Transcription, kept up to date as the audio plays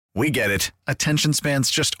We get it. Attention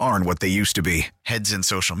spans just aren't what they used to be. Heads in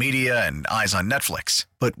social media and eyes on Netflix.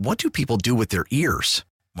 But what do people do with their ears?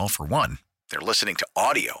 Well, for one, they're listening to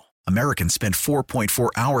audio. Americans spend 4.4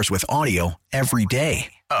 hours with audio every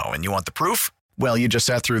day. Oh, and you want the proof? Well, you just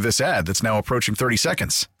sat through this ad that's now approaching 30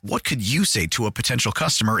 seconds. What could you say to a potential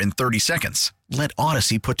customer in 30 seconds? Let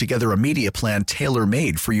Odyssey put together a media plan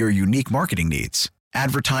tailor-made for your unique marketing needs.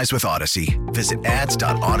 Advertise with Odyssey. Visit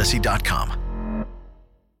ads.odyssey.com.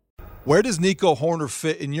 Where does Nico Hoerner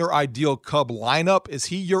fit in your ideal Cub lineup? Is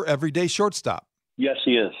he your everyday shortstop? Yes,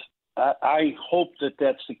 he is. I hope that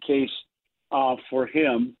that's the case for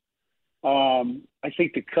him. I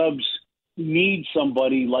think the Cubs need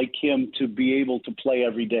somebody like him to be able to play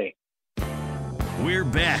every day. We're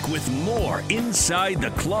back with more Inside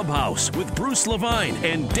the Clubhouse with Bruce Levine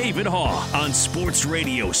and David Haugh on Sports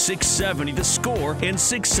Radio 670 The Score and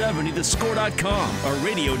 670thescore.com, a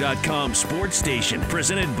radio.com sports station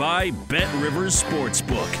presented by Bet Rivers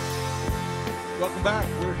Sportsbook. Welcome back.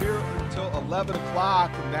 We're here until 11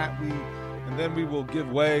 o'clock, and then we will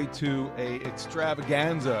give way to a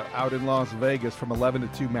extravaganza out in Las Vegas from 11 to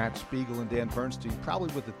 2. Matt Spiegel and Dan Bernstein,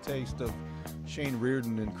 probably with a taste of Shane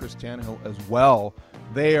Reardon and Chris Tannehill as well.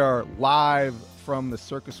 They are live from the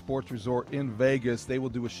Circus Sports Resort in Vegas. They will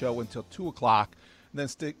do a show until 2 o'clock, and then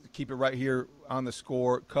keep it right here on The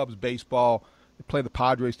Score. Cubs baseball. They play the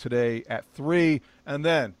Padres today at 3, and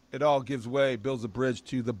then it all gives way, builds a bridge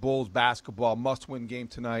to the Bulls basketball must-win game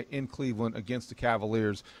tonight in Cleveland against the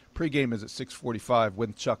Cavaliers. Pre-game is at 6:45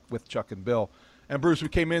 with Chuck and Bill. And, Bruce, we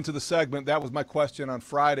came into the segment. That was my question on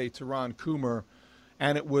Friday to Ron Coomer,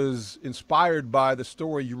 and it was inspired by the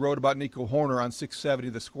story you wrote about Nico Hoerner on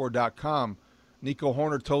 670thescore.com. Nico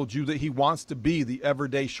Hoerner told you that he wants to be the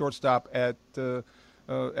everyday shortstop at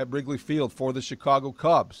Wrigley Field for the Chicago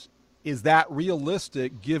Cubs. Is that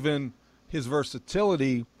realistic given his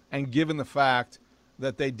versatility and given the fact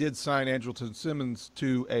that they did sign Andrelton Simmons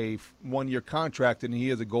to a one-year contract and he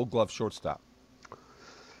is a Gold Glove shortstop?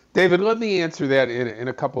 David, let me answer that in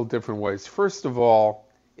a couple of different ways. First of all,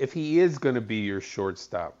 if he is going to be your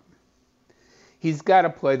shortstop, he's got to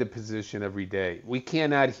play the position every day. We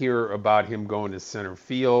cannot hear about him going to center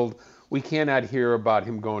field. We cannot hear about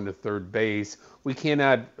him going to third base. We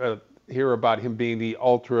cannot hear about him being the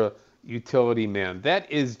ultra utility man.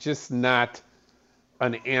 That is just not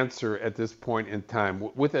an answer at this point in time.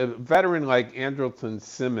 With a veteran like Andrelton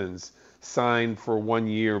Simmons signed for 1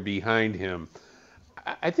 year behind him,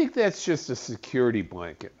 I think that's just a security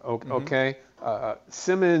blanket, okay?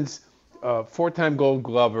 Simmons, four-time Gold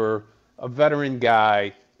Glover, a veteran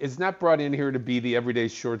guy, is not brought in here to be the everyday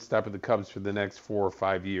shortstop of the Cubs for the next 4 or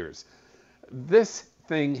 5 years. This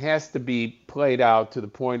thing has to be played out to the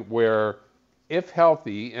point where, if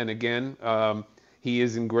healthy, and again, he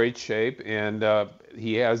is in great shape, and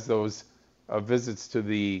he has those visits to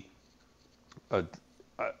the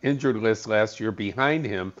injured list last year behind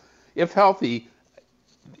him. If healthy,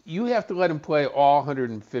 you have to let him play all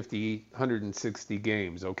 150, 160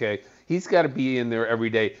 games, okay? He's got to be in there every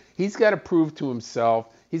day. He's got to prove to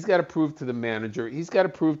himself, he's got to prove to the manager, he's got to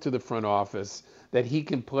prove to the front office that he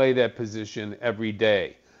can play that position every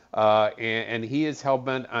day. And he is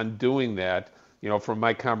hell-bent on doing that. You know, from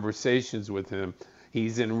my conversations with him,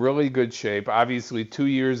 he's in really good shape. Obviously, 2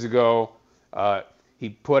 years ago, he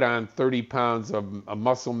put on 30 pounds of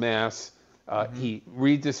muscle mass. He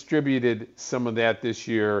redistributed some of that this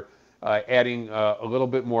year, adding a little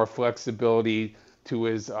bit more flexibility to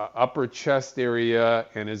his upper chest area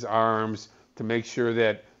and his arms to make sure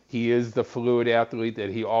that he is the fluid athlete that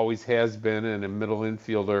he always has been, and a middle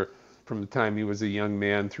infielder from the time he was a young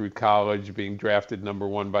man through college, being drafted number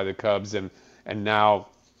 1 by the Cubs, and now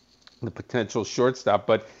the potential shortstop.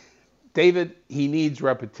 But David, he needs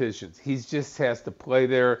repetitions. He just has to play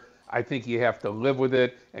there. I think you have to live with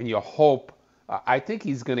it, and you hope. I think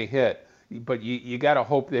he's going to hit, but you got to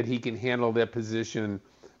hope that he can handle that position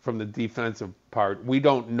from the defensive part. We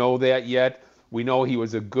don't know that yet. We know he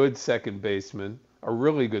was a good second baseman, a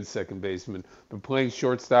really good second baseman, but playing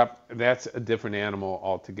shortstop, that's a different animal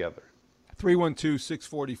altogether.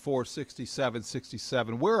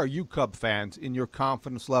 312-644-6767. Where are you, Cub fans, in your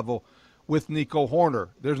confidence level with Nico Hoerner?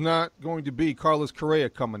 There's not going to be Carlos Correa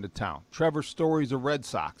coming to town. Trevor Story's a Red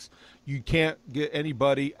Sox. You can't get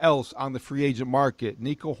anybody else on the free agent market.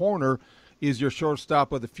 Nico Hoerner is your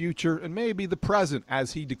shortstop of the future and maybe the present,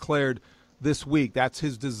 as he declared this week. That's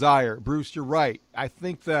his desire. Bruce, you're right. I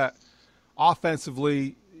think that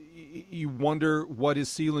offensively, you wonder what his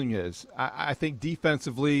ceiling is. I think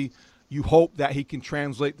defensively, you hope that he can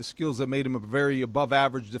translate the skills that made him a very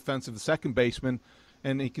above-average defensive second baseman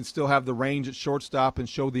and he can still have the range at shortstop and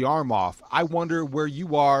show the arm off. I wonder where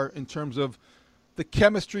you are in terms of the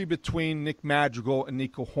chemistry between Nick Madrigal and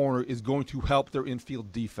Nico Hoerner is going to help their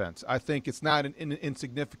infield defense. I think it's not an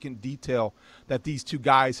insignificant detail that these two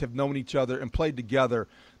guys have known each other and played together.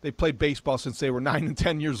 They played baseball since they were 9 and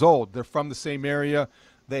 10 years old. They're from the same area.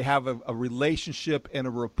 They have a relationship and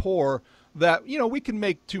a rapport that, we can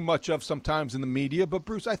make too much of sometimes in the media. But,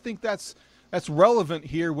 Bruce, I think that's relevant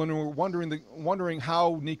here when we're wondering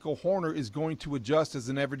how Nico Hoerner is going to adjust as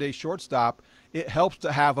an everyday shortstop. It helps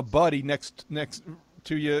to have a buddy next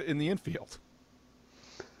to you in the infield.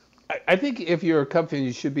 I think if you're a Cub fan,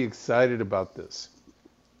 you should be excited about this.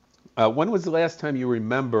 When was the last time you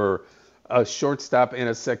remember a shortstop and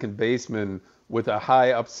a second baseman with a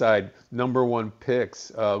high upside number one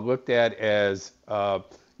picks looked at as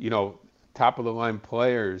top of the line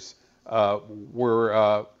players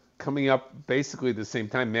were coming up basically at the same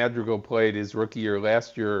time? Madrigal played his rookie year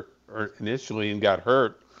last year initially and got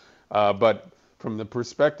hurt, but from the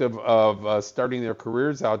perspective of starting their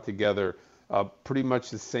careers out together, pretty much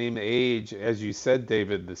the same age, as you said,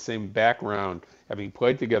 David, the same background, having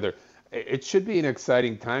played together, it should be an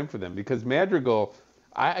exciting time for them because Madrigal,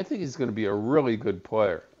 I think he's going to be a really good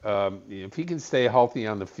player. If he can stay healthy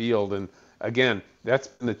on the field, and again, that's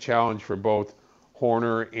been the challenge for both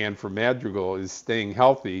Hoerner and for Madrigal, is staying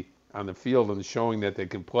healthy on the field and showing that they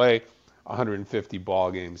can play 150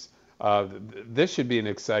 ball games. This should be an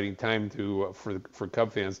exciting time for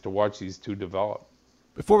Cub fans to watch these two develop.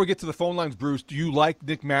 Before we get to the phone lines, Bruce, do you like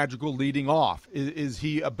Nick Madrigal leading off? Is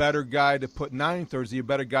he a better guy to put ninth, or is he a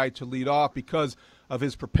better guy to lead off because of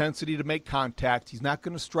his propensity to make contact? He's not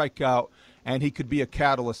going to strike out, and he could be a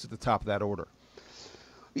catalyst at the top of that order.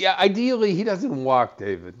 Yeah, ideally he doesn't walk,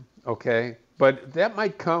 David, okay? But that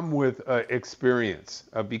might come with experience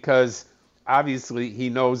because obviously he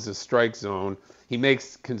knows the strike zone. He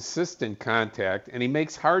makes consistent contact, and he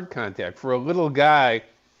makes hard contact. For a little guy,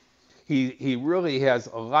 he really has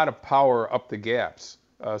a lot of power up the gaps.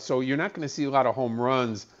 So you're not going to see a lot of home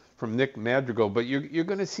runs from Nick Madrigal, but you're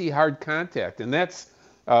going to see hard contact, and that's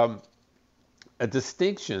a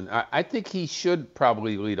distinction. I think he should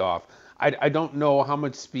probably lead off. I don't know how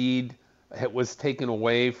much speed was taken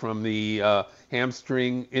away from the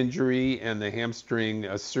hamstring injury and the hamstring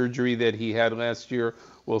surgery that he had last year.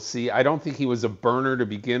 We'll see. I don't think he was a burner to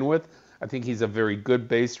begin with. I think he's a very good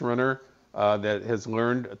base runner that has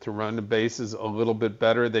learned to run the bases a little bit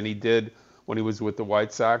better than he did when he was with the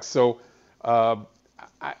White Sox. So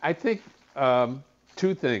I think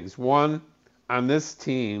two things. One, on this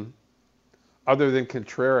team, other than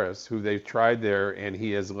Contreras, who they've tried there, and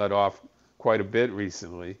he has let off quite a bit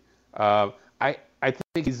recently, I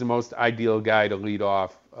think he's the most ideal guy to lead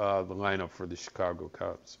off the lineup for the Chicago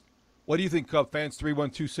Cubs. What do you think, Cub fans?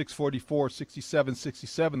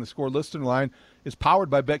 312-644-6767. The Score listener line is powered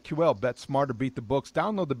by BetQL. Bet smarter, beat the books.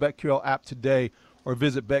 Download the BetQL app today or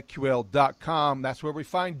visit BetQL.com. That's where we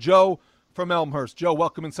find Joe from Elmhurst. Joe,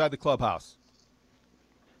 welcome inside the clubhouse.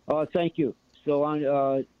 Thank you. So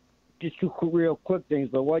on just two real quick things,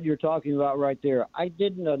 but what you're talking about right there, I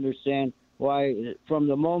didn't understand why from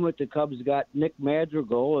the moment the Cubs got Nick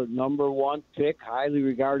Madrigal, a number one pick, highly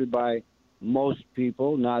regarded by most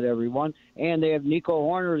people, not everyone, and they have Nico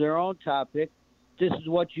Hoerner, their own top pick. This is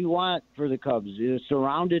what you want for the Cubs. They're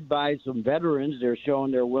surrounded by some veterans. They're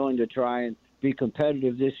showing they're willing to try and be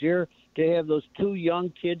competitive this year. To have those two young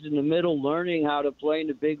kids in the middle learning how to play in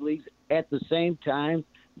the big leagues at the same time,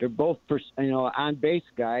 they're both on base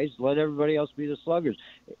guys. Let everybody else be the sluggers.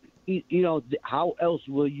 How else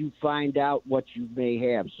will you find out what you may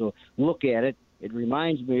have? So look at it. It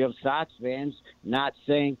reminds me of Sox fans not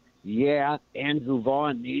saying, yeah, Andrew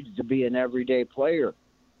Vaughn needs to be an everyday player.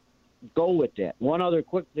 Go with that. One other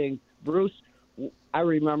quick thing, Bruce, I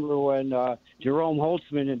remember when Jerome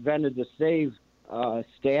Holtzman invented the save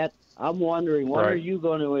stat. I'm wondering, when are you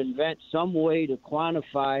going to invent some way to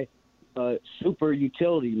quantify super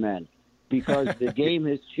utility men? Because the game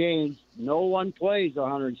has changed. No one plays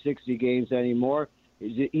 160 games anymore.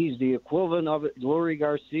 He's the equivalent of Lurie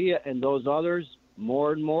Garcia and those others,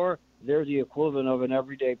 more and more. They're the equivalent of an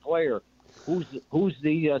everyday player. Who's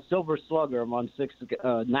the silver slugger among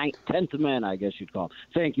 10th men, I guess you'd call him.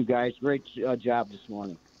 Thank you, guys. Great job this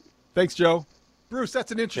morning. Thanks, Joe. Bruce,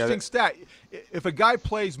 that's an interesting stat. If a guy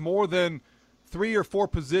plays more than 3 or 4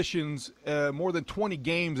 positions, more than 20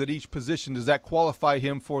 games at each position, does that qualify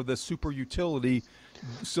him for the super utility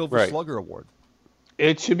silver slugger award?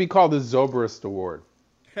 It should be called the Zobrist Award,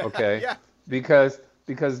 okay? Yeah. Because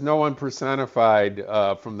no one personified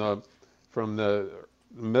from the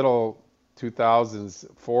middle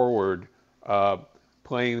 2000s forward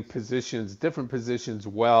playing different positions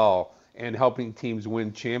well, and helping teams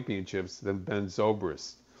win championships than Ben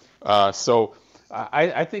Zobrist. So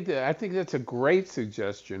I think that's a great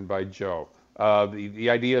suggestion by Joe. The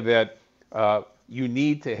idea that you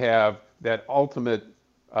need to have that ultimate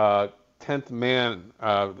 10th man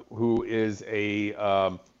who is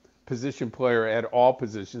a position player at all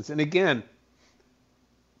positions. And again,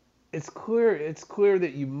 it's clear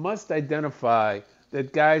that you must identify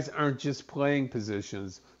that guys aren't just playing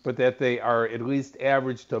positions, but that they are at least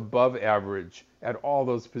average to above average at all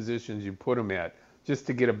those positions you put them at, just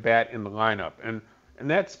to get a bat in the lineup. And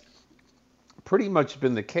that's pretty much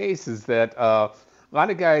been the case, is that a lot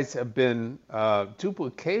of guys have been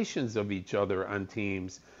duplications of each other on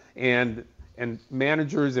teams, and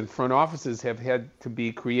managers and front offices have had to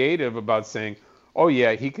be creative about saying, oh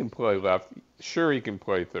yeah, he can play left. Sure, he can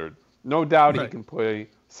play third. No doubt He can play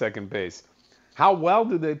second base. How well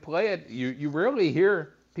do they play it? You rarely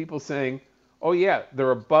hear people saying, oh yeah,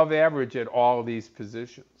 they're above average at all of these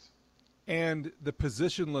positions. And the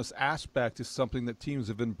positionless aspect is something that teams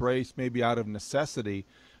have embraced, maybe out of necessity,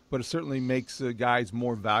 but it certainly makes guys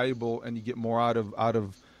more valuable, and you get more out of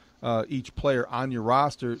each player on your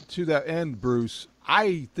roster. To that end, Bruce,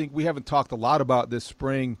 I think we haven't talked a lot about this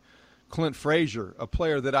spring Clint Frazier, a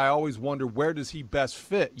player that I always wonder, where does he best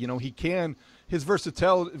fit? You know, his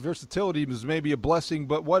versatility is maybe a blessing,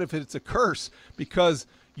 but what if it's a curse? Because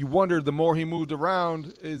you wonder, the more he moved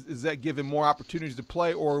around, is that give him more opportunities to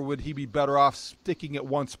play, or would he be better off sticking at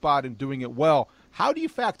one spot and doing it well? How do you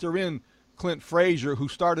factor in Clint Frazier, who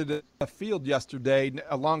started at the field yesterday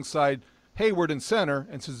alongside Hayward in center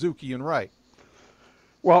and Suzuki in right?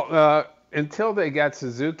 Well, until they got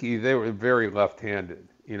Suzuki, they were very left-handed.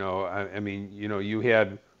 You know, I mean, you know, you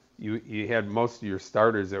had most of your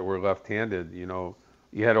starters that were left-handed. You know,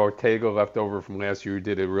 you had Ortega left over from last year, who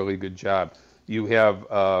did a really good job. You have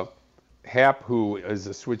Happ, who is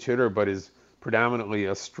a switch hitter, but is predominantly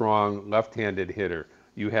a strong left-handed hitter.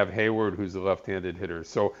 You have Hayward, who's a left-handed hitter.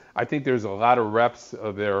 So I think there's a lot of reps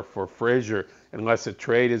there for Frazier, unless a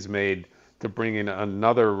trade is made to bring in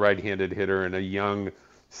another right-handed hitter and a young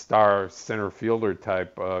star center fielder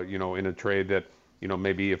type, you know, in a trade that, you know,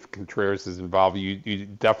 maybe if Contreras is involved, you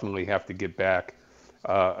definitely have to get back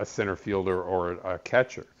a center fielder or a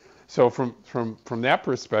catcher. So from that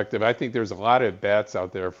perspective, I think there's a lot of bats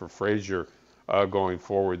out there for Frazier going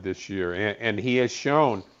forward this year, and he has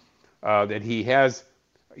shown that he has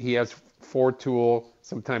 4-tool,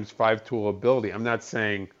 sometimes 5-tool ability. I'm not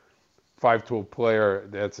saying 5-tool player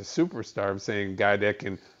that's a superstar. I'm saying guy that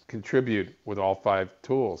can contribute with all 5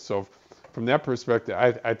 tools. So from that perspective,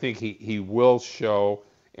 I think he will show,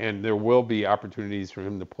 and there will be opportunities for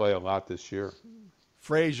him to play a lot this year.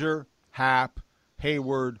 Frazier, Happ,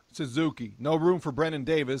 Hayward, Suzuki. No room for Brennan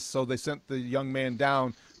Davis, so they sent the young man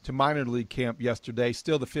down to minor league camp yesterday.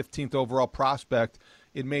 Still the 15th overall prospect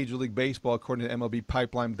in Major League Baseball, according to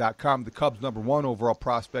MLBpipeline.com. The Cubs' #1 overall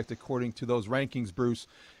prospect, according to those rankings, Bruce.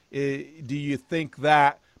 Do you think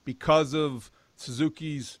that because of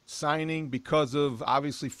Suzuki's signing, because of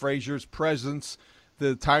obviously Frazier's presence,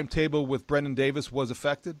 the timetable with Brennan Davis was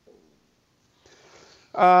affected?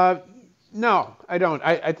 No, I don't.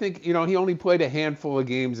 I think, you know, he only played a handful of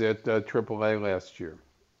games at AAA last year.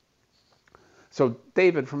 So,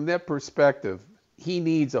 David, from that perspective, he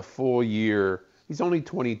needs a full year. He's only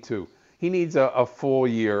 22. He needs a full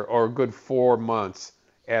year or a good 4 months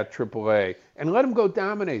at AAA. And let him go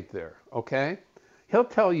dominate there, okay? He'll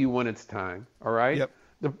tell you when it's time, all right? Yep.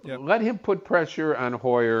 Let him put pressure on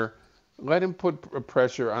Hoyer. Let him put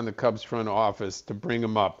pressure on the Cubs front office to bring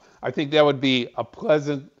him up. I think that would be a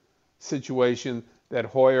pleasant situation that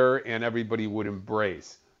Hoyer and everybody would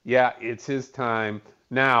embrace. Yeah, it's his time.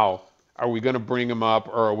 Now, are we going to bring him up,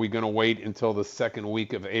 or are we going to wait until the second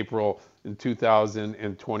week of April in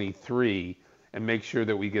 2023 and make sure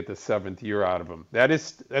that we get the 7th year out of him?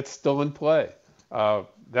 That's still in play.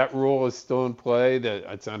 That rule is still in play. That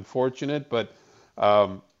it's unfortunate, but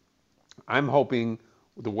I'm hoping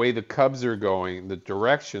the way the Cubs are going, the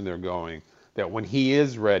direction they're going, that when he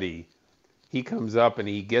is ready, he comes up and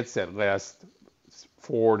he gets that last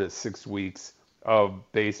 4 to 6 weeks of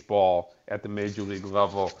baseball at the major league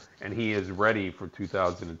level, and he is ready for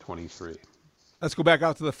 2023. Let's go back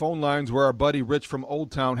out to the phone lines where our buddy Rich from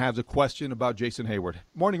Old Town has a question about Jason Hayward.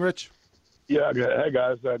 Morning, Rich. Yeah, hey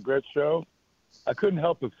guys, great show. I couldn't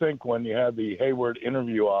help but think when you had the Hayward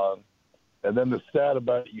interview on, and then the stat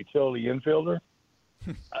about utility infielder,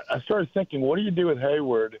 I started thinking, what do you do with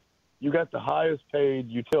Hayward? You got the highest paid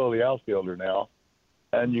utility outfielder now,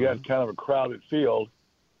 and you got kind of a crowded field,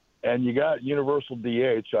 and you got universal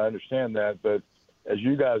DH. I understand that, but As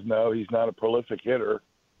you guys know, he's not a prolific hitter.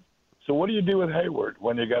 So what do you do with Hayward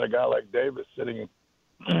when you got a guy like Davis sitting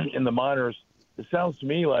in the minors? It sounds to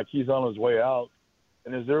me like he's on his way out.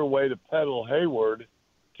 And is there a way to peddle Hayward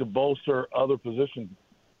to bolster other position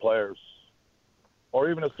players or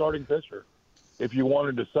even a starting pitcher if you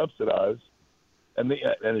wanted to subsidize? And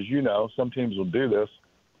as you know, some teams will do this.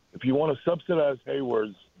 If you want to subsidize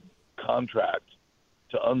Hayward's contract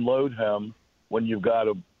to unload him when you've got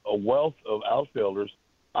a wealth of outfielders,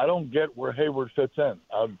 I don't get where Hayward fits in.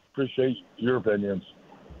 I appreciate your opinions.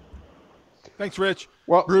 Thanks, Rich.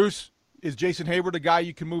 Well, Bruce, is Jason Hayward a guy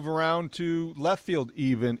you can move around to left field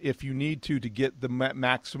even if you need to get the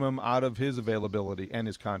maximum out of his availability and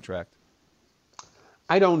his contract?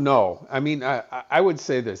 I don't know. I mean, I would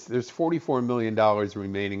say this. There's $44 million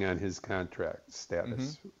remaining on his contract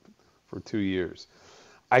status for 2 years.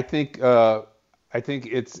 I think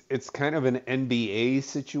it's kind of an NBA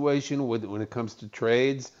situation when it comes to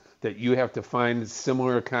trades, that you have to find a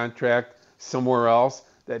similar contract somewhere else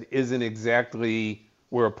that isn't exactly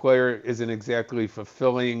where a player isn't exactly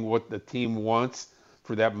fulfilling what the team wants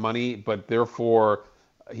for that money, but therefore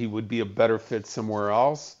he would be a better fit somewhere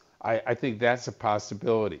else. I think that's a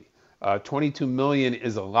possibility. $22 million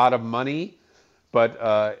is a lot of money, but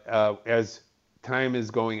as time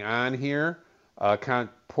is going on here,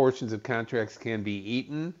 portions of contracts can be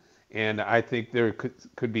eaten, and I think there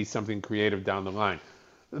could be something creative down the line.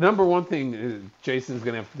 The number one thing Jason's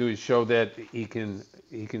going to have to do is show that he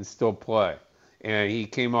can still play. And he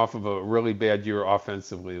came off of a really bad year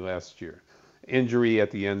offensively last year. Injury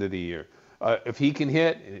at the end of the year. If he can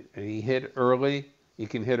hit, and he hit early,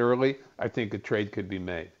 I think a trade could be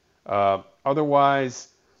made. Otherwise,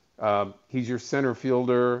 he's your center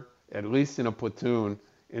fielder, at least in a platoon,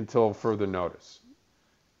 until further notice.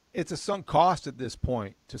 It's a sunk cost at this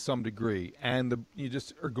point to some degree, and you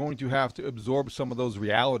just are going to have to absorb some of those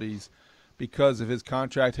realities because of his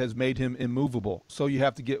contract has made him immovable. So you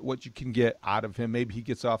have to get what you can get out of him. Maybe he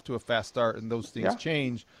gets off to a fast start and those things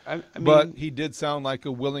change. I mean, but he did sound like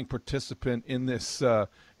a willing participant in this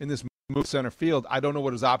move center field. I don't know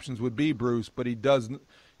what his options would be, Bruce, but he does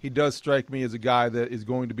strike me as a guy that is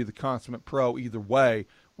going to be the consummate pro either way.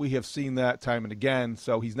 We have seen that time and again.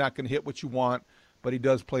 So he's not going to hit what you want, but he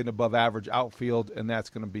does play an above-average outfield, and that's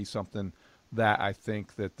going to be something that I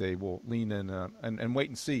think that they will lean in and wait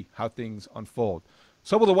and see how things unfold.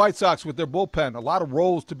 So will the White Sox with their bullpen. A lot of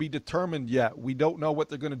roles to be determined yet. We don't know what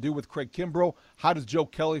they're going to do with Craig Kimbrel. How does Joe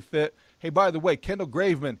Kelly fit? Hey, by the way, Kendall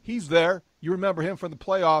Graveman, he's there. You remember him from the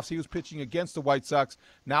playoffs. He was pitching against the White Sox.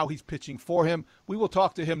 Now he's pitching for him. We will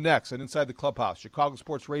talk to him next on Inside the Clubhouse. Chicago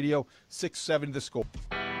Sports Radio, 670 The Score.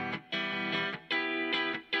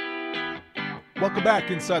 Welcome back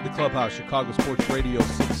Inside the Clubhouse, Chicago Sports Radio,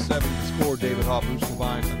 670 The Score. David Haugh, Bruce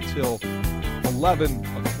Levine until 11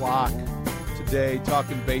 o'clock today,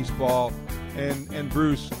 talking baseball. And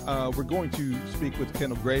Bruce, we're going to speak with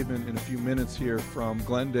Kendall Graveman in a few minutes here from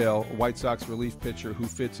Glendale, a White Sox relief pitcher who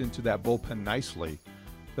fits into that bullpen nicely.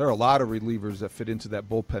 There are a lot of relievers that fit into that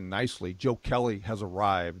bullpen nicely. Joe Kelly has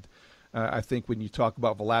arrived. I think when you talk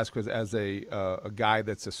about Velasquez as a guy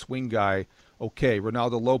that's a swing guy, okay,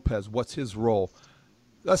 Ronaldo Lopez, what's his role?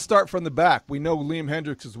 Let's start from the back. We know Liam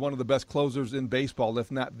Hendriks is one of the best closers in baseball,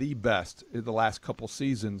 if not the best, in the last couple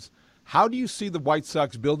seasons. How do you see the White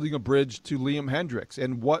Sox building a bridge to Liam Hendriks?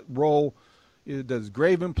 And what role does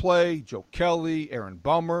Graveman play, Joe Kelly, Aaron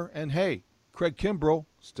Bummer, and, hey, Craig Kimbrel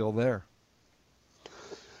still there?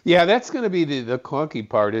 Yeah, that's going to be the clunky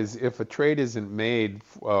part is if a trade isn't made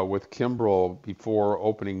with Kimbrel before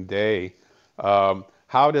opening day,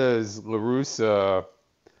 how does La Russa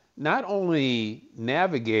not only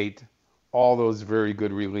navigate all those very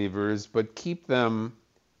good relievers, but keep them,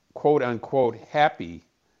 quote unquote, happy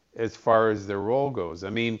as far as their role goes? I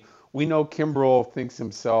mean, we know Kimbrel thinks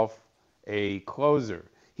himself a closer.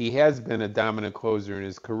 He has been a dominant closer in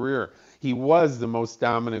his career. He was the most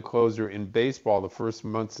dominant closer in baseball the first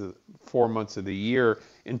 4 months of the year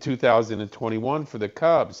in 2021 for the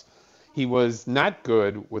Cubs. He was not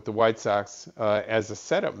good with the White Sox as a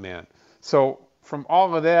setup man. So from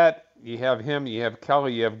all of that, you have him, you have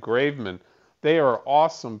Kelly, you have Graveman. They are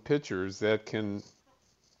awesome pitchers that can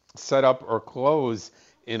set up or close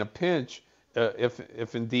in a pinch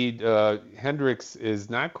if indeed Hendriks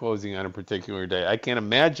is not closing on a particular day. I can't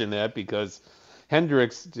imagine that because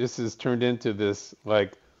Hendriks just has turned into this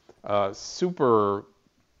super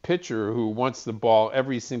pitcher who wants the ball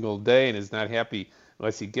every single day and is not happy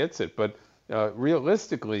unless he gets it. But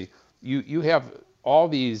realistically, you have all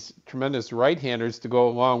these tremendous right-handers to go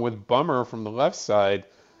along with Bummer from the left side.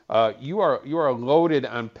 You are loaded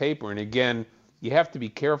on paper. And again, you have to be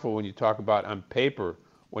careful when you talk about on paper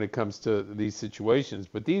when it comes to these situations.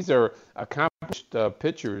 But these are accomplished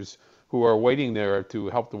pitchers who are waiting there to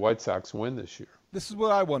help the White Sox win this year. This is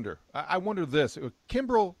what I wonder. I wonder this.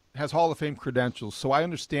 Kimbrel has Hall of Fame credentials, so I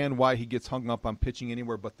understand why he gets hung up on pitching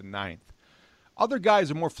anywhere but the ninth. Other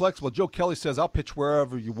guys are more flexible. Joe Kelly says, I'll pitch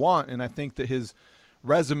wherever you want, and I think that his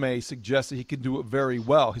resume suggests that he can do it very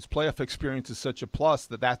well. His playoff experience is such a plus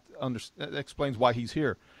that explains why he's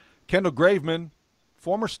here. Kendall Graveman,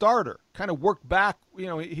 former starter, kind of worked back. You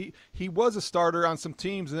know, he was a starter on some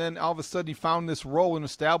teams, and then all of a sudden he found this role and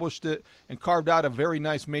established it and carved out a very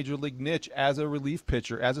nice major league niche as a relief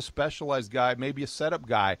pitcher, as a specialized guy, maybe a setup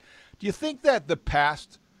guy. Do you think that the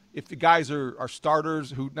past, if the guys are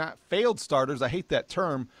starters who not failed starters, I hate that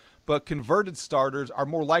term, but converted starters are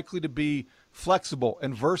more likely to be flexible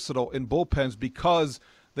and versatile in bullpens because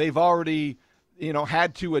they've already –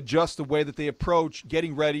 had to adjust the way that they approach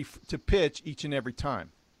getting ready to pitch each and every time?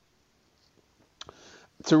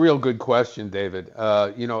 It's a real good question, David.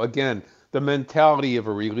 Again, the mentality of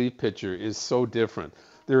a relief pitcher is so different.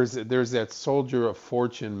 There's that soldier of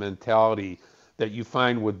fortune mentality that you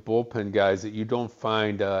find with bullpen guys that you don't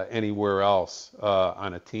find anywhere else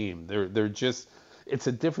on a team. They're just, it's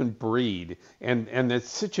a different breed, and it's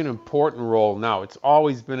such an important role now. It's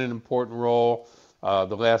always been an important role.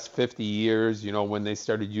 The last 50 years, when they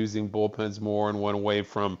started using bullpens more and went away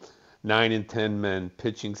from 9 and 10 men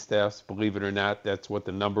pitching staffs, believe it or not, that's what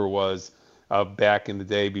the number was back in the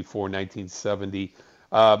day before 1970.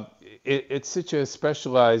 It's such a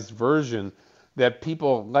specialized version that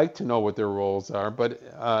people like to know what their roles are. But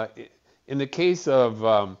in the case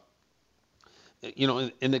of,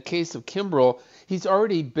 in the case of Kimbrel, he's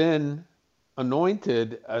already been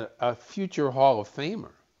anointed a future Hall of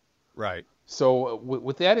Famer. Right. So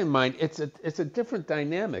with that in mind, it's a different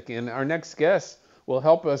dynamic, and our next guest will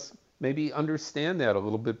help us maybe understand that a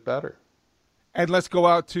little bit better. And let's go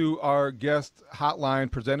out to our guest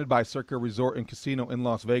hotline presented by Circa Resort and Casino in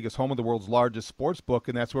Las Vegas, home of the world's largest sports book,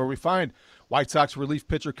 and that's where we find White Sox relief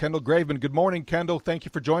pitcher Kendall Graveman. Good morning, Kendall. Thank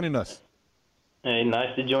you for joining us. Hey,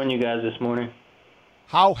 nice to join you guys this morning.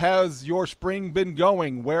 How has your spring been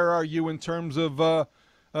going? Where are you in terms of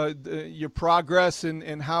your progress,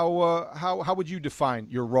 and how would you define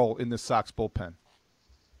your role in the Sox bullpen?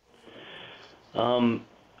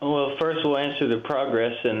 Well, first we'll answer the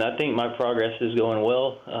progress, and I think my progress is going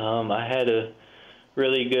well. I had a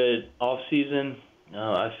really good off season.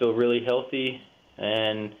 I feel really healthy,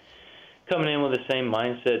 and coming in with the same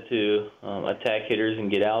mindset to attack hitters and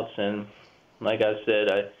get outs. And like I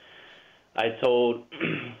said, I told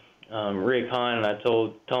Rick Hahn, and I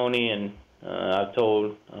told Tony, and I've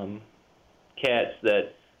told Katz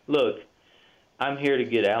that, look, I'm here to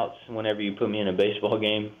get outs whenever you put me in a baseball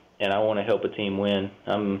game, and I want to help a team win.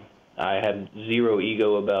 I have zero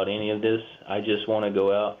ego about any of this. I just want to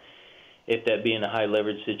go out, if that be in a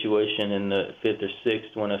high-leverage situation in the 5th or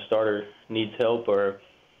 6th when a starter needs help, or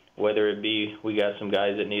whether it be we got some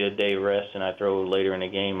guys that need a day rest and I throw later in the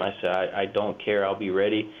game. I say, I don't care. I'll be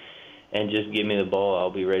ready, and just give me the ball.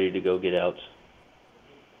 I'll be ready to go get outs.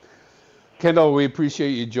 Kendall, we appreciate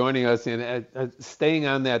you joining us. And staying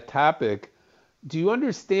on that topic, do you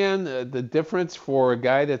understand the difference for a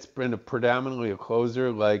guy that's been predominantly a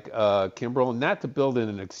closer like Kimbrel? Not to build in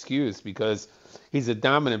an excuse, because he's a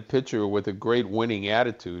dominant pitcher with a great winning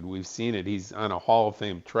attitude. We've seen it. He's on a Hall of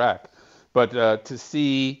Fame track. But to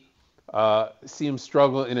see him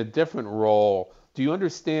struggle in a different role, do you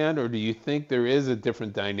understand, or do you think there is a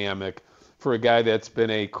different dynamic for a guy that's been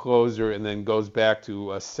a closer and then goes back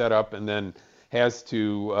to a setup and then has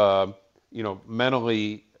to,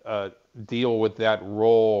 mentally deal with that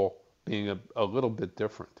role being a little bit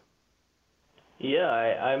different? Yeah,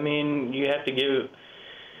 I mean, you have to give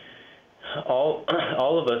all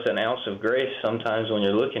of us an ounce of grace sometimes when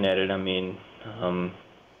you're looking at it. I mean,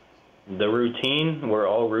 the routine, we're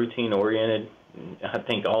all routine-oriented. I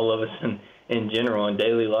think all of us in general in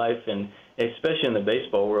daily life, and especially in the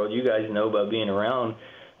baseball world, you guys know about being around,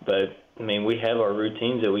 but, I mean, we have our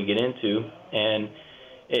routines that we get into, and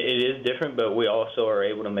it is different, but we also are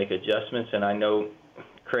able to make adjustments. And I know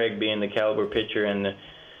Craig, being the caliber pitcher and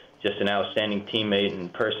just an outstanding teammate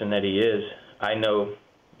and person that he is, I know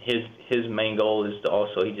his main goal is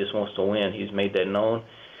he just wants to win. He's made that known.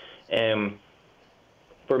 And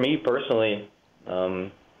for me personally,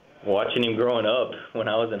 watching him growing up when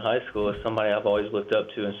I was in high school is somebody I've always looked up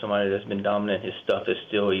to, and somebody that's been dominant. His stuff is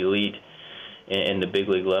still elite in the big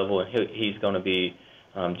league level, and he's going to be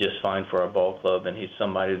just fine for our ball club, and he's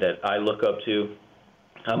somebody that I look up to.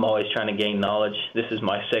 I'm always trying to gain knowledge. This is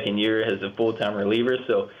my second year as a full-time reliever,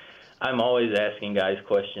 so I'm always asking guys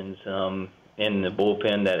questions. And in the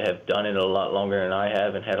bullpen that have done it a lot longer than I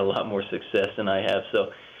have and had a lot more success than I have.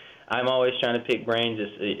 So I'm always trying to pick brains.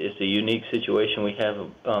 It's a unique situation. We have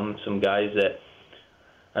some guys that,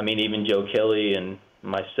 I mean, even Joe Kelly and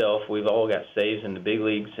myself, we've all got saves in the big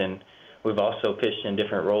leagues, and we've also pitched in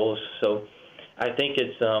different roles. So I think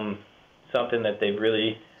it's something that they've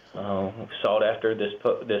really sought after this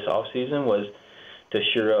offseason was to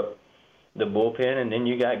shore up the bullpen. And then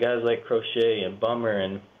you got guys like Crochet and Bummer,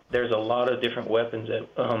 and there's a lot of different weapons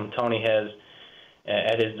that Tony has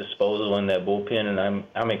at his disposal in that bullpen, and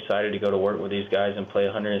I'm excited to go to work with these guys and play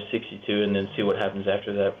 162 and then see what happens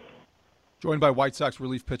after that. Joined by White Sox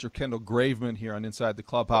relief pitcher Kendall Graveman here on Inside the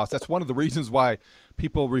Clubhouse. That's one of the reasons why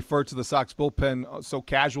people refer to the Sox bullpen so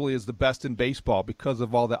casually as the best in baseball, because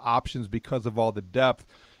of all the options, because of all the depth.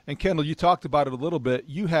 And Kendall, you talked about it a little bit.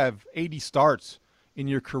 You have 80 starts in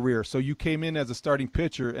your career. So you came in as a starting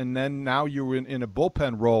pitcher, and then now you're in a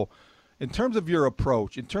bullpen role. In terms of your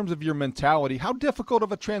approach, in terms of your mentality, how difficult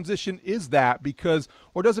of a transition is that?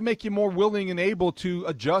 Or does it make you more willing and able to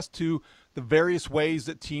adjust to the various ways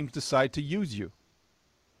that teams decide to use you?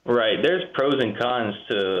 Right. There's pros and cons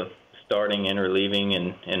to starting and relieving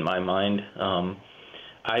in my mind.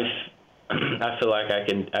 I feel like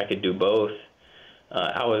I could do both.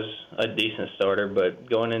 I was a decent starter, but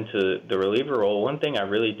going into the reliever role, one thing I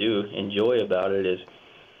really do enjoy about it is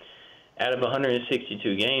out of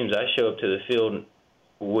 162 games, I show up to the field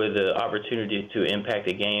with the opportunity to impact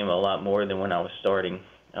a game a lot more than when I was starting.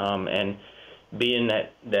 And being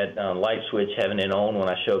that light switch, having it on when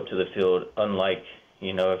I show up to the field, unlike,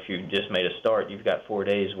 if you just made a start, you've got 4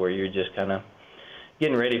 days where you're just kind of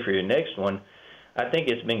getting ready for your next one. I think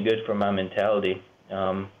it's been good for my mentality.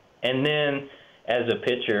 And then as a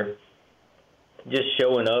pitcher, just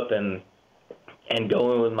showing up and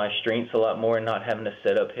going with my strengths a lot more and not having to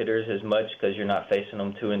set up hitters as much because you're not facing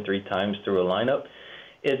them 2 and 3 times through a lineup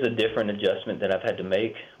is a different adjustment that I've had to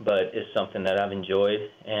make, but it's something that I've enjoyed.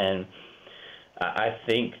 And I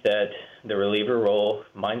think that the reliever role,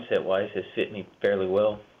 mindset-wise, has fit me fairly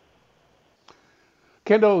well.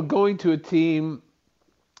 Kendall, going to a team,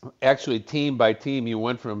 actually team by team, you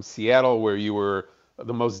went from Seattle, where you were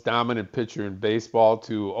the most dominant pitcher in baseball,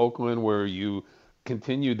 to Oakland, where you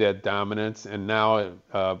continued that dominance, and now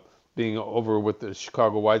being over with the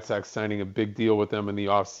Chicago White Sox, signing a big deal with them in the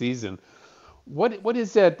offseason. What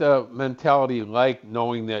is that mentality like,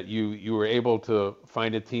 knowing that you were able to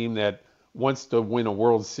find a team that wants to win a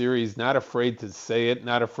World Series, not afraid to say it,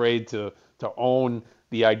 not afraid to own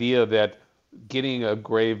the idea that getting a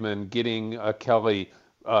Graveman, getting a Kelly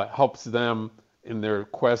helps them in their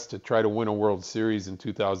quest to try to win a World Series in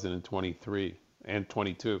 2023 and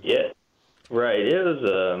 22? Yeah, right. It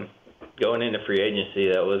was going into free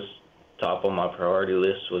agency, that was top on my priority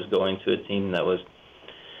list, was going to a team that was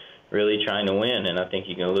really trying to win. And I think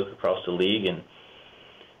you can look across the league,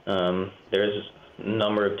 and there's a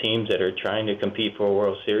number of teams that are trying to compete for a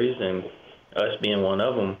World Series, and us being one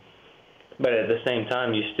of them. But at the same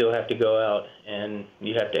time, you still have to go out and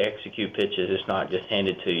you have to execute pitches. It's not just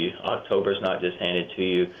handed to you. October's not just handed to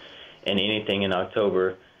you, and anything in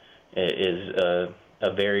October is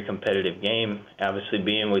a very competitive game. Obviously,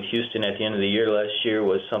 being with Houston at the end of the year last year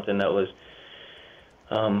was something that was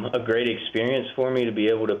a great experience for me, to be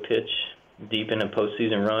able to pitch deep in a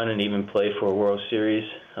postseason run and even play for a World Series.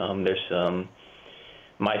 There's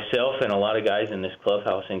myself and a lot of guys in this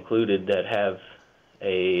clubhouse included that have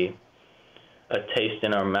a taste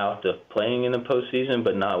in our mouth of playing in the postseason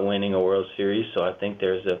but not winning a World Series. So I think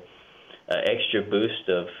there's a extra boost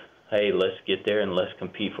of, hey, let's get there and let's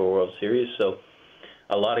compete for a World Series. So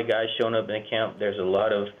a lot of guys showing up in the camp. There's a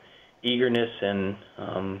lot of eagerness and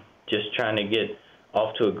just trying to get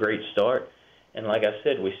off to a great start. And like I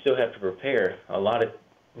said, we still have to prepare. A lot of,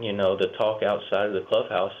 the talk outside of the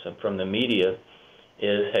clubhouse and from the media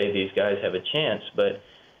is, hey, these guys have a chance, but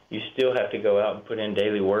you still have to go out and put in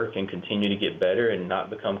daily work and continue to get better and not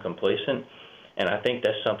become complacent. And I think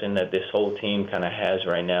that's something that this whole team kind of has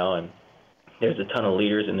right now. And there's a ton of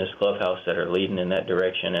leaders in this clubhouse that are leading in that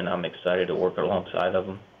direction, and I'm excited to work alongside of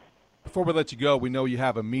them. Before we let you go, we know you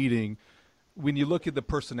have a meeting. When you look at the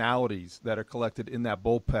personalities that are collected in that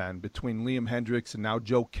bullpen between Liam Hendriks and now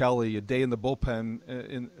Joe Kelly, a day in the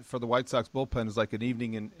bullpen for the White Sox bullpen is like an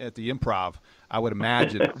evening at the Improv, I would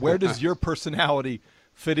imagine. Where does your personality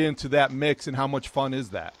fit into that mix, and how much fun is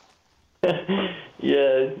that?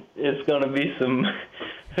 Yeah, it's going to be some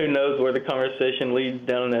 – who knows where the conversation leads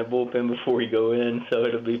down in that bullpen before we go in, so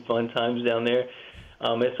it'll be fun times down there.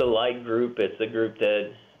 It's a light group. It's a group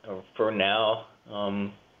that, for now,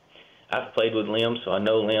 I've played with Liam, so I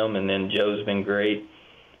know Liam, and then Joe's been great.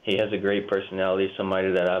 he has a great personality,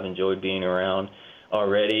 somebody that I've enjoyed being around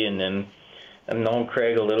already. And then I've known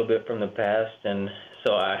Craig a little bit from the past, and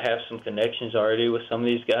so I have some connections already with some of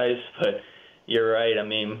these guys. But you're right. I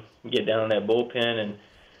mean, get down in that bullpen, and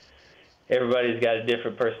everybody's got a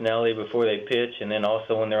different personality before they pitch, and then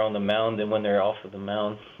also when they're on the mound and when they're off of the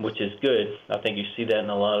mound, which is good. I think you see that in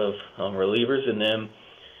a lot of relievers. And then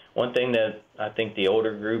one thing that I think the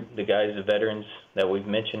older group, the guys, the veterans that we've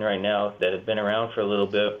mentioned right now that have been around for a little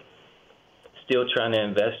bit, still trying to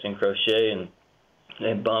invest in Crochet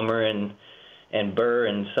and Bummer and Burr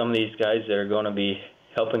and some of these guys that are going to be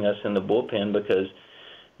helping us in the bullpen, because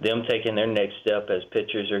them taking their next step as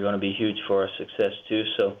pitchers are going to be huge for our success too.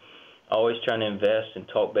 So always trying to invest and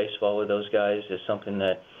talk baseball with those guys is something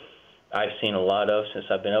that I've seen a lot of since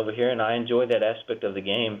I've been over here, and I enjoy that aspect of the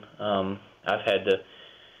game. I've had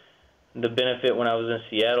the benefit when I was in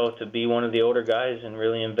Seattle to be one of the older guys and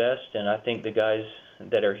really invest, and I think the guys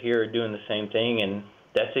that are here are doing the same thing, and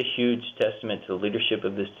that's a huge testament to the leadership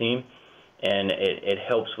of this team, and it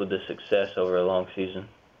helps with the success over a long season.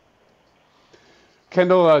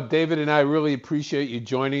 Kendall, David and I really appreciate you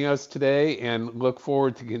joining us today and look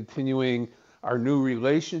forward to continuing our new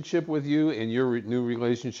relationship with you and your new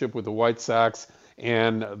relationship with the White Sox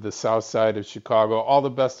and the South Side of Chicago. All the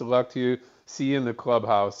best of luck to you. See you in the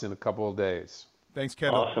clubhouse in a couple of days. Thanks,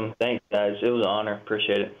 Kendall. Awesome. Thanks, guys. It was an honor.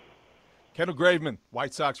 Appreciate it. Kendall Graveman,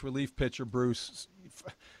 White Sox relief pitcher, Bruce.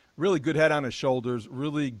 Really good head on his shoulders,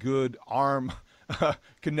 really good arm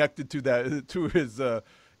connected to his,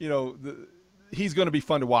 he's going to be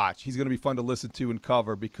fun to watch. He's going to be fun to listen to and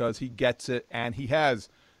cover because he gets it, and he has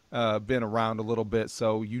been around a little bit,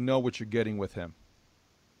 so you know what you're getting with him.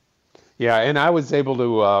 Yeah, and I was able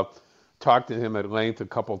to talk to him at length a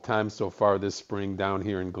couple times so far this spring down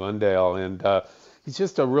here in Glendale, and he's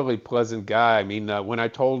just a really pleasant guy. I mean, when I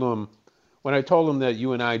told him that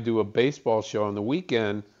you and I do a baseball show on the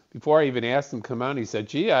weekend, before I even asked him to come on, he said,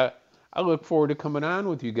 gee, I look forward to coming on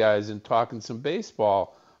with you guys and talking some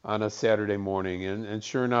baseball on a Saturday morning. And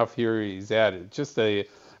sure enough, here he's at it. Just a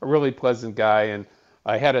really pleasant guy. And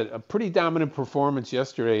I had a pretty dominant performance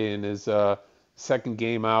yesterday in his second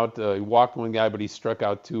game out. He walked one guy, but he struck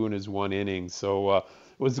out two in his one inning. So it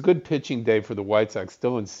was a good pitching day for the White Sox.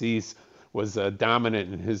 Dylan Cease was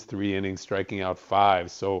dominant in his 3 innings, striking out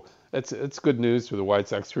 5. So it's good news for the White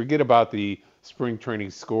Sox. Forget about the spring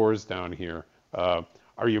training scores down here.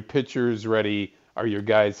 Are your pitchers ready? Are your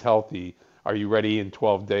guys healthy? Are you ready in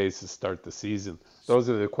 12 days to start the season? Those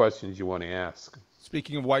are the questions you want to ask.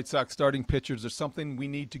 Speaking of White Sox starting pitchers, there's something we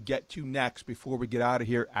need to get to next before we get out of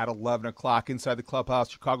here at 11 o'clock inside the clubhouse.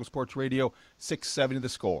 Chicago Sports Radio, 670 The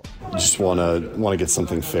Score. Just want to get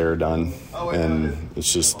something fair done, and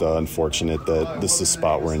it's just unfortunate that this is the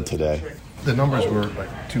spot we're in today. The numbers were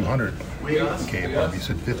like 200 KFRB. You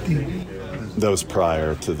said 50? That was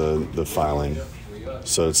prior to the filing.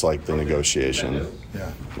 So it's like the negotiation.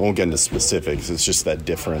 Yeah. I won't get into specifics. It's just that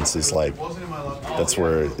difference is like, that's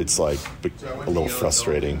where it's like a little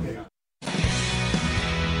frustrating.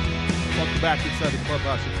 Welcome back inside the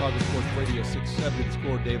clubhouse, Chicago Sports Radio, 670 The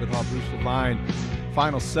Score. David Hall, Bruce Levine.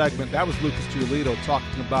 Final segment. That was Lucas Giolito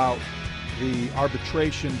talking about the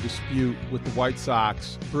arbitration dispute with the White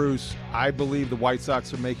Sox. Bruce, I believe the White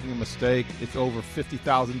Sox are making a mistake. It's over $50,000,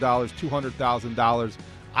 $200,000.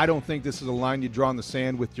 I don't think this is a line you draw in the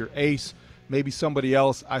sand with your ace. Maybe somebody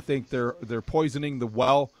else. I think they're poisoning the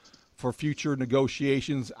well for future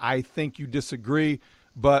negotiations. I think you disagree,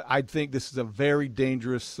 but I think this is a very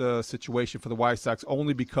dangerous situation for the White Sox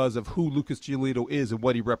only because of who Lucas Giolito is and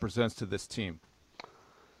what he represents to this team.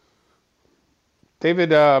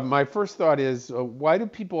 David, my first thought is, why do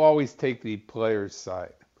people always take the player's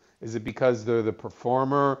side? Is it because they're the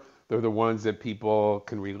performer? They're the ones that people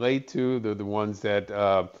can relate to. They're the ones that,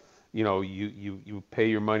 you pay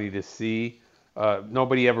your money to see.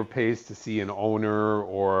 Nobody ever pays to see an owner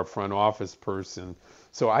or a front office person.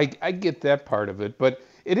 So I get that part of it. But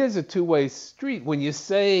it is a two-way street. When you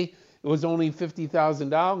say it was only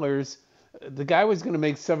 $50,000, the guy was going to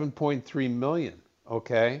make $7.3 million,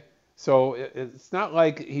 okay? So it's not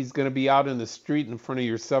like he's going to be out in the street in front of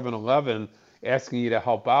your 7-Eleven asking you to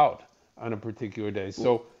help out on a particular day.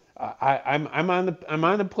 So I'm on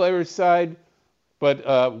the player's side, but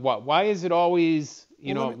why is it always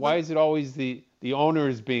the owner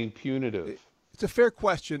is being punitive? It's a fair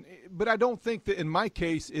question, but I don't think that in my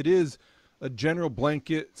case it is a general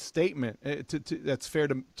blanket statement that's fair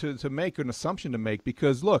to make, or an assumption to make,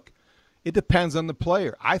 because look, it depends on the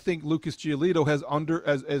player. I think Lucas Giolito has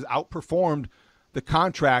outperformed the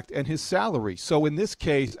contract and his salary. So in this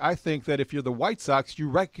case, I think that if you're the White Sox, you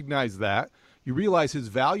recognize that, you realize his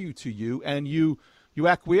value to you, and you you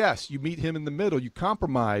acquiesce, you meet him in the middle, you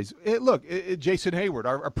compromise. Jason Hayward,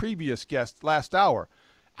 our previous guest last hour,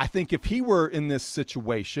 I think if he were in this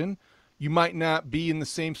situation, you might not be in the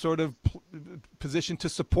same sort of position to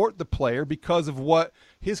support the player because of what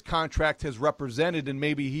his contract has represented, and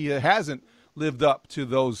maybe he hasn't lived up to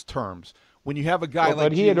those terms. When you have a guy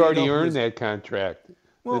but he had already earned that contract.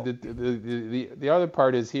 Well, the other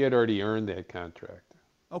part is he had already earned that contract.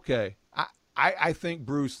 Okay. I think,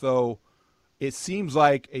 Bruce, though, it seems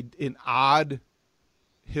like an odd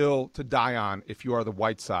hill to die on if you are the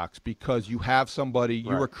White Sox, because you have somebody,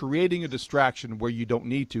 you are creating a distraction where you don't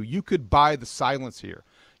need to. You could buy the silence here.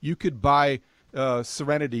 You could buy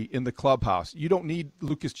serenity in the clubhouse. You don't need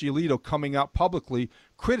Lucas Giolito coming out publicly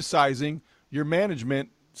criticizing your management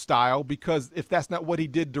style, because if that's not what he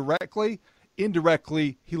did directly,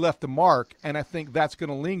 indirectly he left a mark, and I think that's going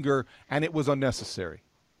to linger, and it was unnecessary.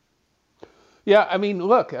 Yeah, I mean,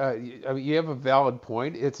 look, you have a valid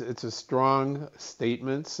point. It's a strong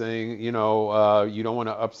statement saying, you don't want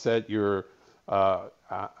to upset your,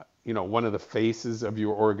 one of the faces of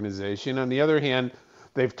your organization. On the other hand,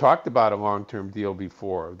 they've talked about a long-term deal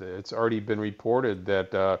before. It's already been reported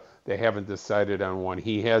that they haven't decided on one.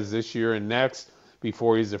 He has this year and next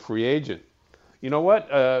before he's a free agent. You know what?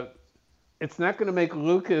 It's not going to make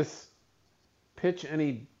Lucas pitch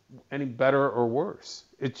any better or worse.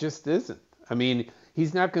 It just isn't. I mean,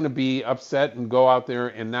 he's not going to be upset and go out there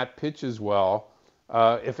and not pitch as well.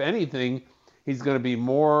 If anything, he's going to be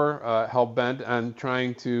more hell-bent on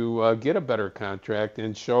trying to get a better contract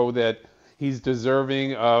and show that he's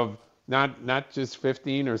deserving of not just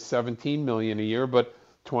 15 or 17 million a year, but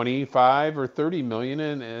 25 or 30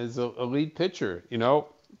 million as a lead pitcher,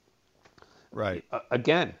 Right.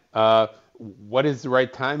 Again, what is the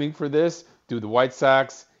right timing for this? Do the White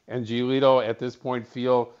Sox and Giolito at this point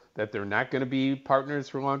feel that they're not going to be partners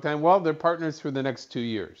for a long time? Well, they're partners for the next 2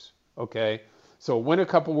 years. Okay. So win a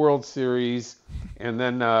couple World Series, and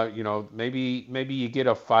then, maybe you get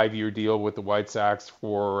a 5-year deal with the White Sox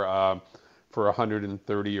for $130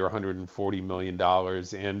 or $140 million,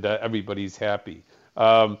 and everybody's happy.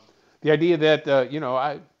 The idea that,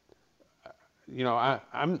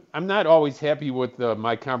 I'm not always happy with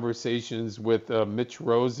my conversations with Mitch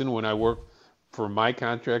Rosen when I work for my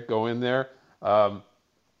contract, go in there.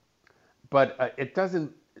 But it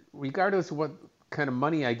doesn't, regardless of what kind of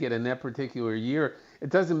money I get in that particular year, it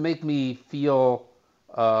doesn't make me feel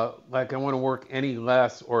like I want to work any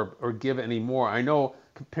less or give any more. I know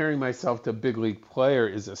comparing myself to a big league player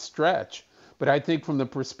is a stretch, but I think from the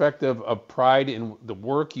perspective of pride in the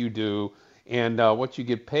work you do and what you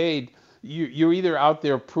get paid, you're either out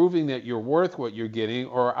there proving that you're worth what you're getting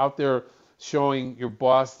or out there showing your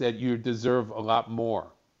boss that you deserve a lot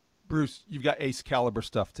more. Bruce, you've got ace caliber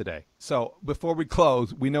stuff today. So before we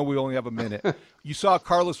close, we know we only have a minute. You saw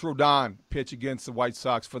Carlos Rodon pitch against the White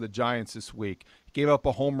Sox for the Giants this week. He gave up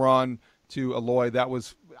a home run to Eloy. That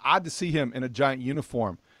was odd to see him in a Giant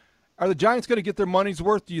uniform. Are the Giants going to get their money's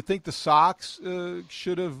worth? Do you think the Sox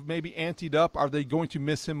should have maybe anteed up? Are they going to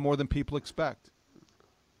miss him more than people expect?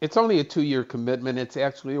 It's only a 2-year commitment. It's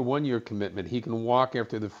actually a 1-year commitment. He can walk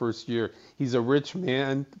after the first year. He's a rich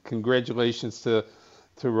man. Congratulations to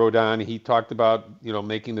Rodon. He talked about,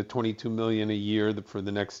 making the $22 million a year for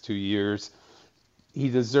the next 2 years. He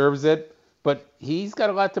deserves it, but he's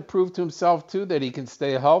got a lot to prove to himself too, that he can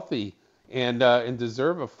stay healthy and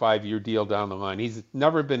deserve a 5-year deal down the line. He's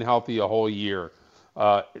never been healthy a whole year.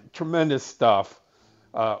 Tremendous stuff.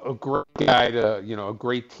 A great guy, a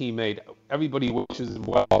great teammate. Everybody wishes him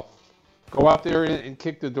well. Go out there and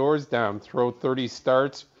kick the doors down. Throw 30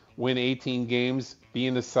 starts, win 18 games, be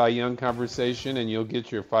in the Cy Young conversation, and you'll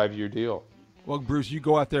get your 5-year deal. Well, Bruce, you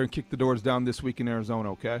go out there and kick the doors down this week in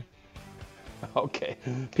Arizona, okay? Okay.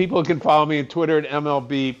 People can follow me on Twitter at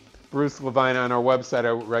MLB Bruce Levine. On our website,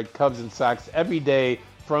 I write Cubs and Sox every day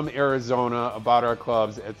from Arizona about our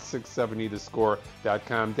clubs at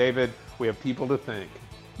 670thescore.com. David, we have people to thank.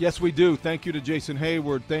 Yes, we do. Thank you to Jason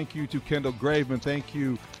Hayward. Thank you to Kendall Graveman. Thank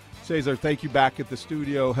you, Cesar. Thank you back at the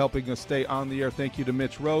studio helping us stay on the air. Thank you to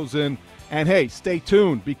Mitch Rosen. And, hey, stay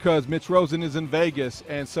tuned because Mitch Rosen is in Vegas,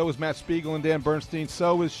 and so is Matt Spiegel and Dan Bernstein.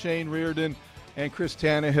 So is Shane Reardon and Chris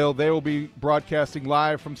Tannehill. They will be broadcasting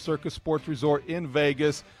live from Circus Sports Resort in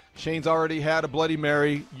Vegas. Shane's already had a Bloody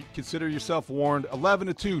Mary. You consider yourself warned.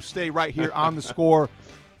 11-2. Stay right here on the Score.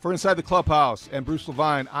 For Inside the Clubhouse and Bruce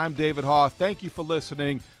Levine, I'm David Haugh. Thank you for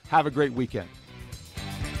listening. Have a great weekend.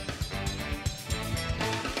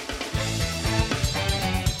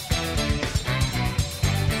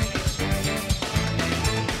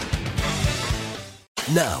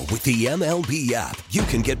 Now, with the MLB app, you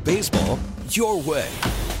can get baseball your way.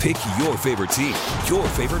 Pick your favorite team, your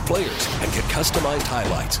favorite players, and get customized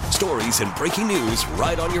highlights, stories, and breaking news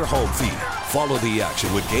right on your home feed. Follow the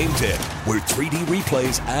action with Game Day, where 3D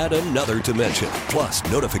replays add another dimension. Plus,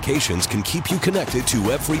 notifications can keep you connected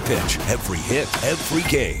to every pitch, every hit, every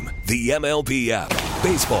game. The MLB app.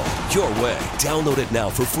 Baseball, your way. Download it now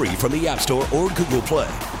for free from the App Store or Google Play.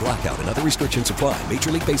 Blackout and other restrictions apply. Major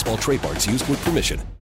League Baseball trademarks used with permission.